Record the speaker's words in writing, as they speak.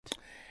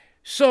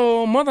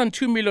So, more than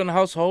 2 million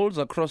households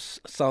across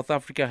South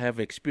Africa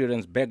have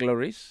experienced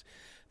burglaries.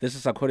 This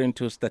is according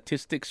to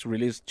statistics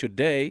released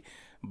today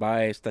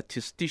by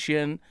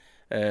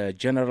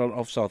Statistician-General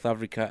of South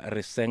Africa,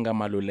 Risenga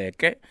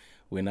Maluleke.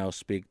 We now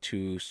speak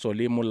to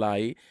Solly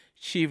Molayi,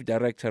 Chief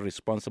Director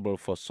responsible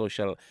for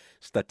social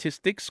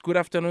statistics. Good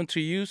afternoon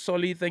to you,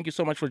 Solly. Thank you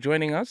so much for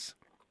joining us.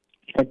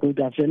 Good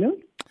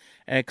afternoon.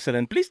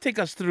 Excellent. Please take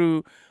us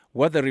through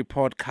what the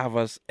report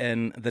covers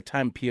and the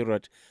time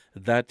period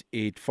that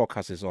it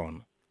focuses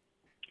on.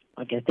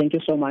 Okay, thank you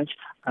so much.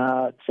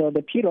 So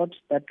the period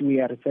that we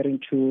are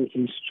referring to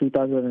is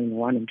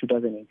 2001 and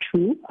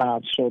 2002,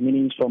 so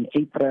meaning from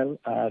April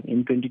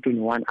in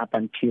 2021 up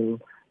until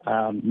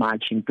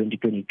March in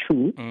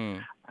 2022.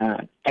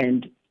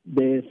 And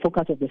the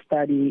focus of the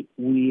study,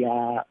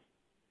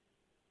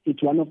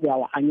 it's one of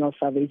our annual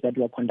surveys that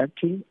we are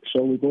conducting.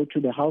 So we go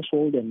to the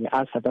household and we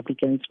ask South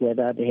Africans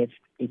whether they have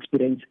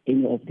experienced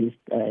any of this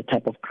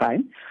type of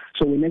crime.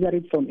 So we measure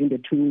it from in the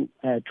two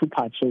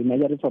parts. So we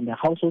measure it from the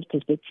household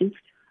perspective,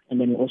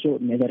 and then we also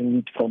measuring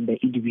it from the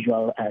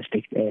individual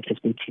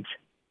perspective.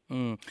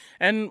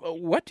 And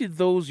what did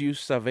those you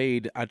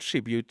surveyed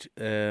attribute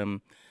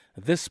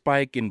this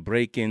spike in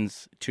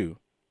break-ins to?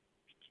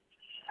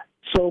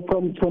 So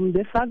from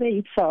the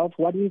survey itself,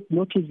 what we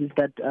noticed is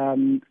that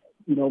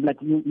like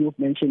you've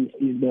mentioned,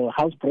 the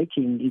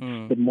housebreaking is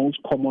the most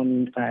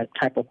common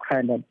type of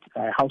crime that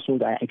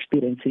households are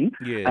experiencing.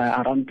 Yes.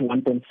 Around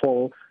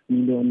 1.4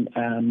 million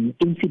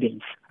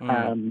incidents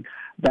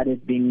that is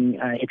being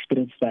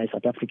experienced by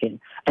South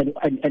Africans. And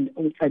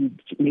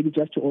maybe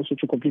just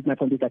to complete my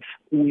point is that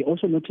we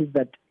also noticed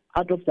that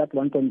out of that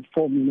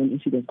 1.4 million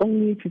incidents,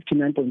 only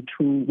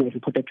 59.2 were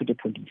reported to the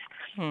police.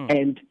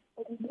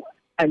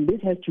 And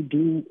this has to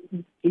do,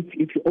 if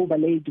you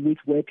overlay it with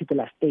where people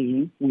are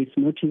staying, we've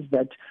noticed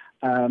that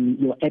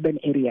your urban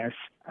areas,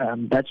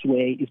 that's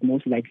where it's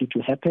most likely to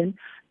happen.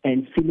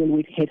 And female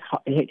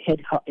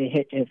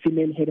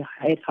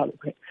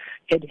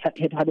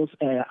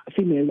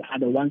females are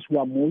the ones who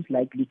are most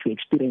likely to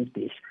experience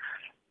this.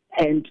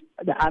 And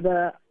the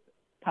other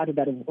part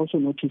that I've also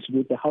noticed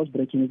with the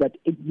housebreaking is that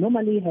it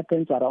normally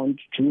happens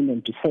around June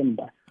and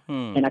December.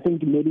 And I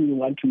think maybe you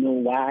want to know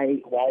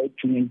why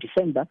June and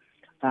December.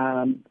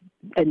 And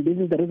this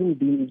is the reason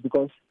being is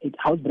because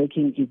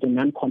housebreaking is a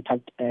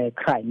non-contact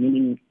crime,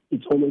 meaning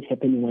it's always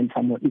happening it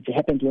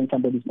happens when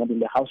somebody is not in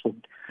the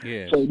household.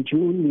 Yes. So in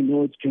June, we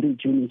know it's during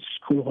June it's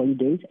school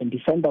holidays, and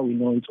December we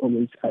know it's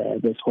always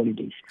there's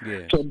holidays.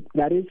 Yes. So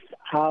that is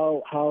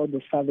how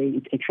the survey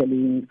is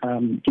actually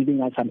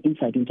giving us some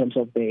insight in terms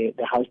of the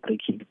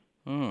housebreaking.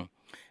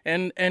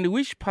 And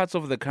which parts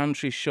of the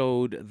country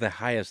showed the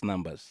highest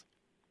numbers?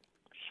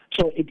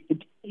 So it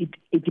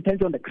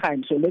depends on the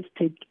crime. So let's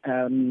take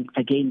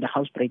again the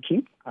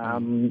housebreaking.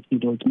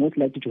 It's most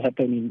likely to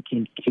happen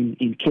in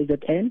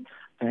KZN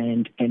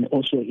and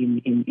also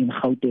in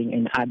Gauteng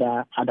and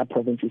other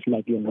provinces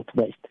like your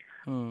Northwest.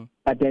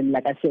 But then,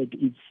 like I said,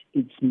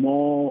 it's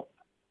more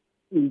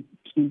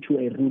into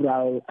a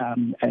rural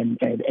and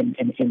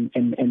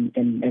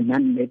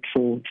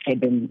non-metro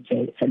urban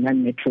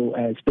non-metro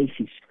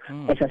spaces.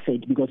 As I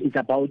said, because it's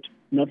about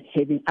not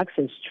having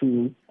access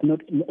to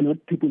not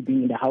people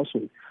being in the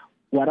household.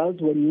 Whereas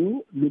when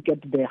you look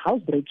at the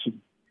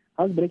housebreaking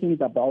is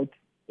about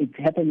it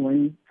happens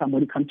when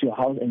somebody comes to your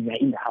house and you're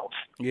in the house.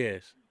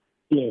 Yes.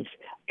 Yes,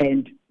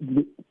 and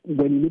when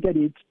you look at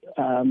it,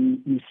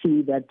 you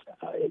see that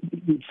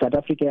South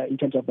Africa, in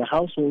terms of the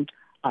household,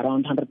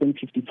 around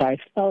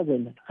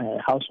 155,000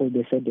 households,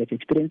 they said they've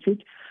experienced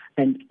it,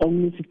 and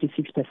only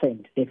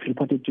 56% they've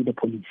reported to the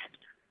police.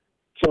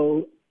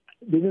 So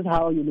this is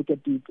how you look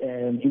at it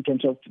in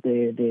terms of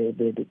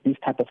this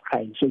type of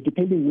crime. So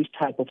depending which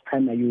type of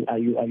crime are you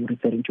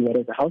referring to, whether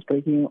it's a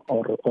housebreaking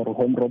or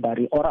home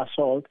robbery or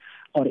assault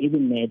or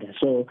even murder.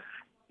 So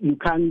you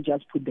can't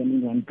just put them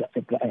in one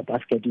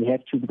basket. You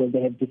have to, because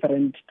they have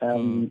different,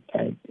 like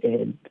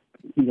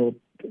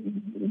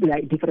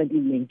different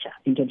in nature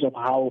in terms of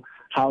how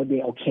they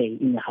occur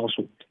in the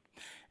household.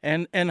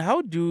 And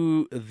how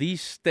do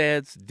these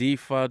stats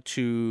differ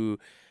to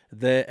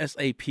the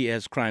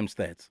SAPS crime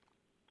stats?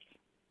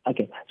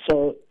 Okay,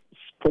 so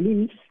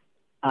police,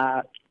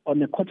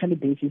 on a quarterly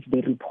basis,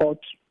 they report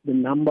the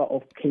number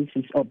of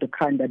cases of the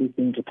crime that is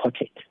being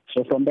reported.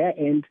 So from their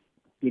end,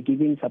 they're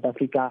giving South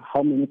Africa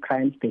how many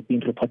crimes they've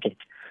been reported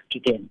to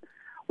them.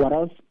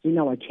 Whereas in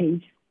our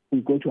case,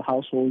 we go to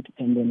household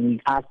and then we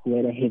ask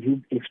whether have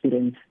you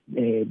experienced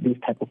this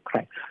type of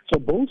crime. So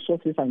both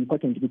sources are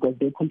important because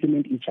they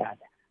complement each other.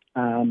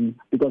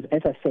 Because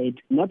as I said,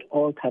 not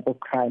all type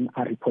of crime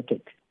are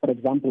reported. For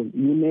example,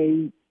 you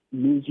may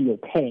lose your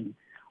pen,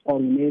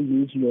 or you may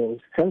lose your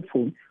cell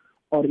phone,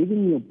 or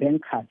even your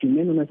bank card. You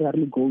may not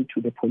necessarily go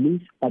to the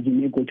police, but you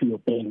may go to your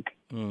bank.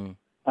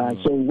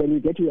 So when you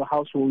get to your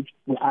household,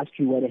 we ask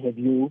you whether have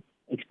you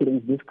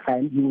experienced this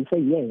crime. You will say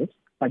yes,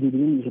 but you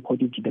didn't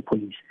report it to the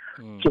police.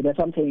 So that's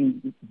what I'm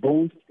saying.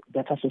 Both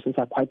data sources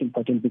are quite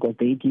important because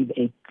they give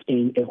a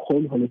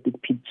whole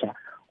holistic picture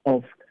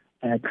of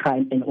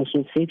crime and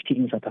also safety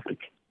in South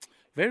Africa.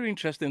 Very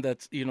interesting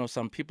that,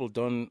 some people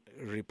don't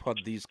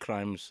report these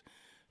crimes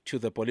to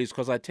the police,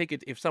 because I take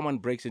it if someone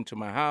breaks into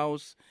my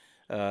house,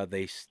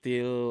 they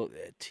steal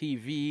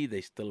TV,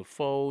 they steal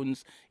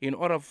phones. In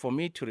order for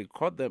me to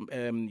record them,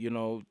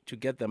 to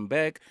get them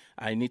back,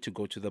 I need to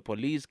go to the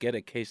police, get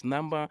a case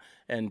number,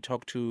 and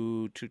talk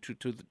to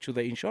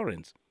the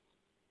insurance.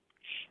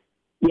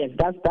 Yes,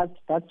 that's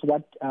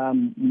what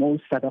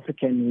most South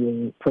Africans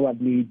will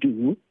probably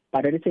do.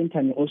 But at the same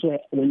time, also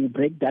when you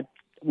break that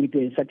with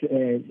where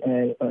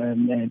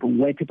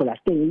people are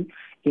staying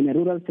in a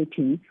rural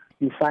setting,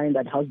 you find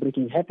that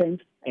housebreaking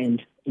happens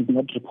and is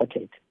not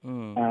reported.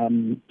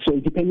 So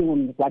it's depending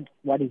on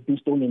what is being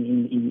stolen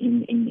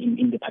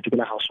in the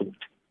particular household.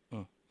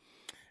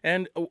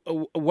 And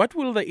what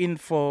will the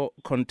info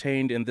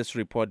contained in this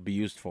report be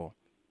used for?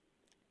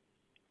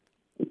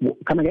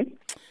 Come again?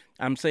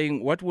 I'm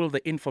saying, what will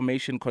the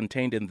information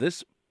contained in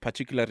this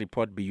particular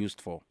report be used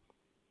for?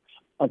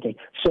 Okay,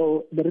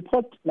 so the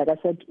report, like I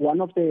said,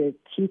 one of the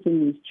key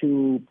things is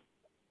to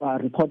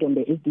report on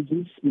the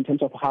SDGs in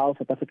terms of how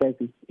South Africa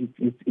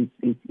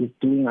is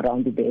doing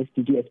around the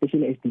SDG,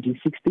 especially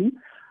SDG 16.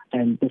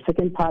 And the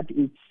second part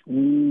is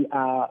we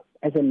are,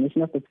 as a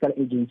National Statistical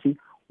Agency,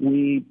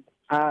 we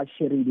are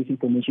sharing this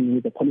information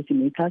with the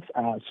policymakers,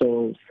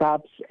 so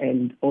SAPs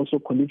and also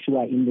colleagues who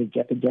are in the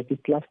justice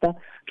cluster,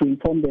 to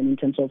inform them in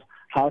terms of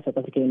how South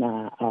Africans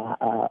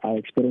are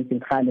experiencing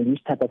crime and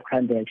which type of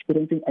crime they are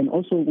experiencing, and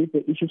also with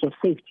the issues of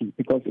safety,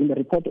 because in the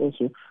report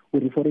also we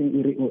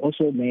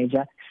also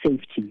measure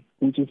safety,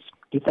 which is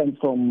different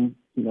from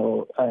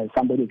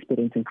somebody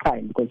experiencing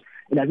crime, because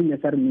it doesn't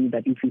necessarily mean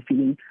that if you're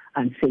feeling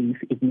unsafe,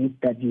 it means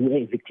that you are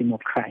a victim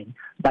of crime,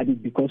 but it's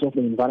because of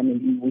the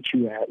environment in which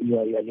you are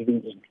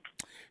living in.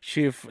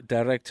 Chief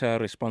Director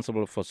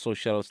responsible for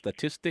social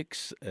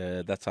statistics,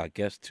 that's our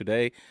guest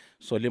today,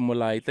 Solly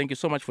Molayi. Thank you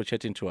so much for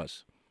chatting to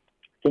us.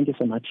 Thank you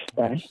so much.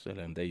 Bye.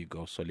 Excellent. There you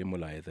go. Solly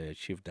Molayi, the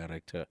Chief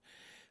Director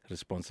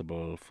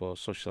responsible for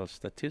social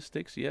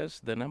statistics.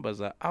 Yes, the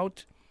numbers are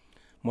out.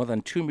 More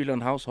than 2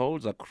 million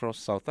households across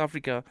South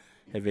Africa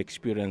have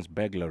experienced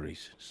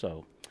burglaries.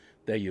 So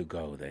there you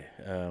go there.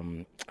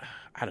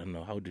 I don't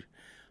know,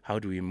 how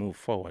do we move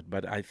forward?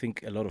 But I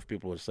think a lot of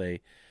people will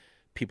say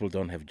people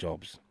don't have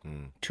jobs.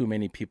 Too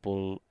many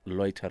people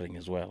loitering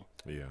as well.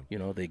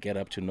 Yeah. They get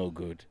up to no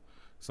good.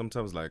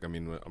 Sometimes, I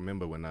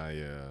remember when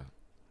I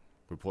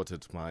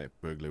reported my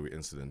burglary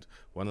incident,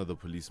 one of the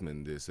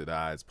policemen, they said,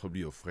 it's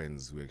probably your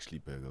friends who actually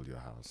burgled your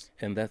house.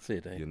 And that's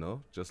it, eh?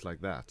 Just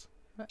like that.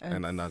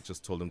 And I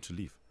just told them to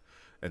leave.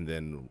 And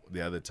then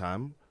the other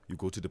time, you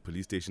go to the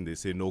police station, they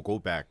say, no, go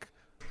back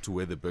to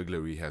where the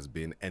burglary has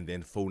been and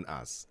then phone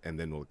us and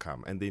then we'll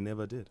come. And they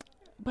never did.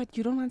 But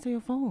you don't answer your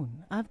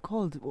phone. I've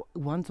called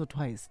once or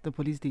twice the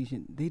police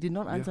station. They did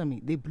not answer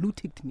me. They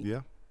blue-ticked me.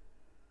 Yeah.